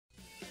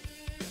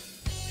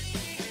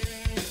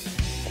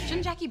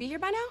Shouldn't Jackie be here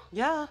by now?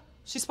 Yeah,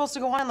 she's supposed to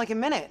go on in like a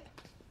minute.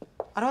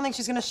 I don't think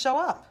she's gonna show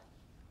up.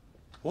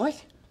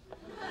 What?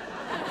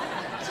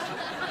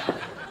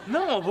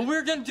 No, but we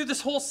were gonna do this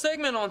whole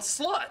segment on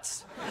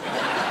sluts.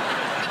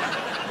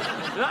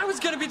 And I was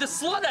gonna be the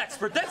slut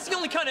expert. That's the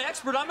only kind of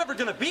expert I'm ever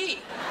gonna be.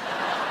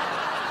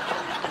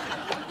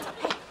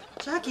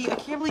 Jackie, I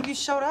can't believe you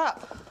showed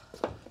up.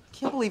 I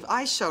can't believe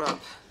I showed up.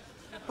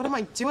 What am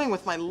I doing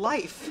with my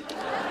life?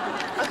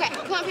 Okay,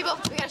 come on, people.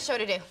 We got a show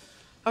to do.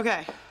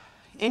 Okay,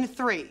 in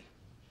 3.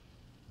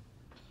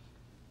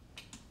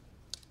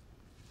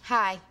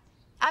 Hi,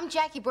 I'm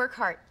Jackie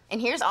Burkhart,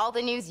 and here's all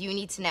the news you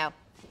need to know.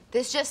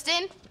 This just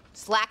in,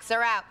 slacks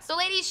are out. So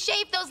ladies,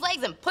 shave those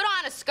legs and put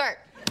on a skirt.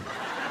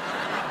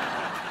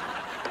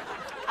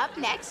 Up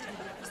next,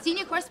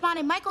 senior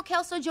correspondent Michael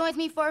Kelso joins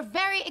me for a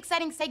very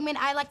exciting segment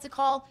I like to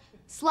call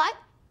Slut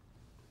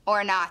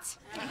or Not.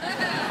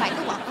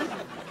 Michael, welcome.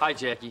 Hi,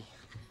 Jackie.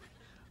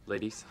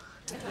 Ladies.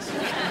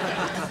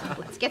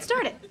 Let's get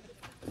started.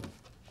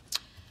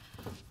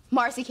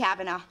 Marcy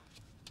Kavanaugh.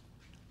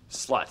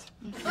 Slut.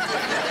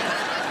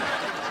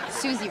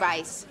 Susie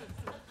Rice.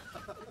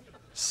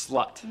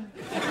 Slut.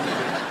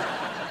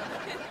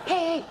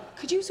 Hey,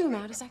 could you zoom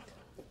out a sec?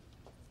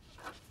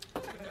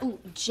 Ooh,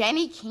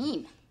 Jenny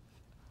Keene.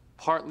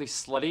 Partly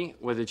slutty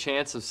with a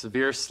chance of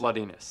severe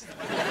sluttiness.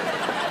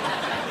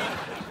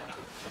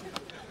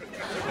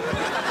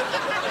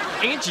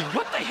 Angie,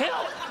 what the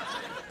hell?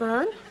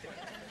 Burn?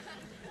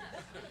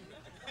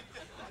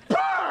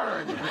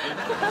 Burn!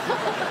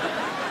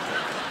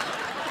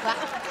 Well,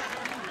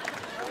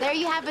 there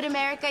you have it,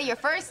 America, your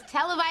first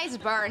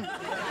televised burn.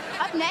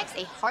 Up next,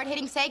 a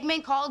hard-hitting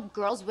segment called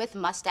Girls with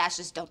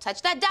Mustaches. Don't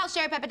touch that dial,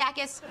 Sherry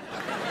Papadakis.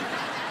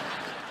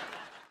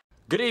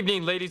 Good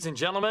evening, ladies and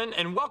gentlemen,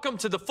 and welcome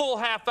to the full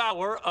half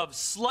hour of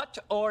Slut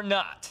or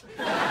Not.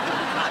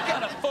 I've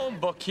got a phone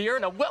book here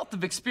and a wealth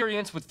of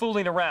experience with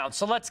fooling around,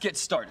 so let's get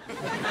started.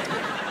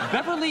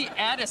 Beverly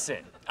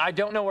Addison. I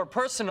don't know her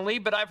personally,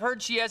 but I've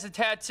heard she has a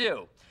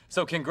tattoo.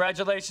 So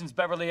congratulations,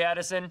 Beverly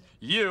Addison.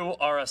 You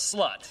are a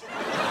slut.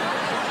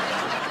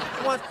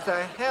 What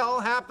the hell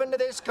happened to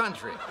this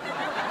country?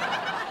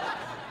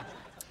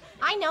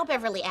 I know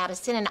Beverly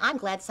Addison, and I'm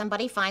glad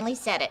somebody finally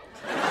said it.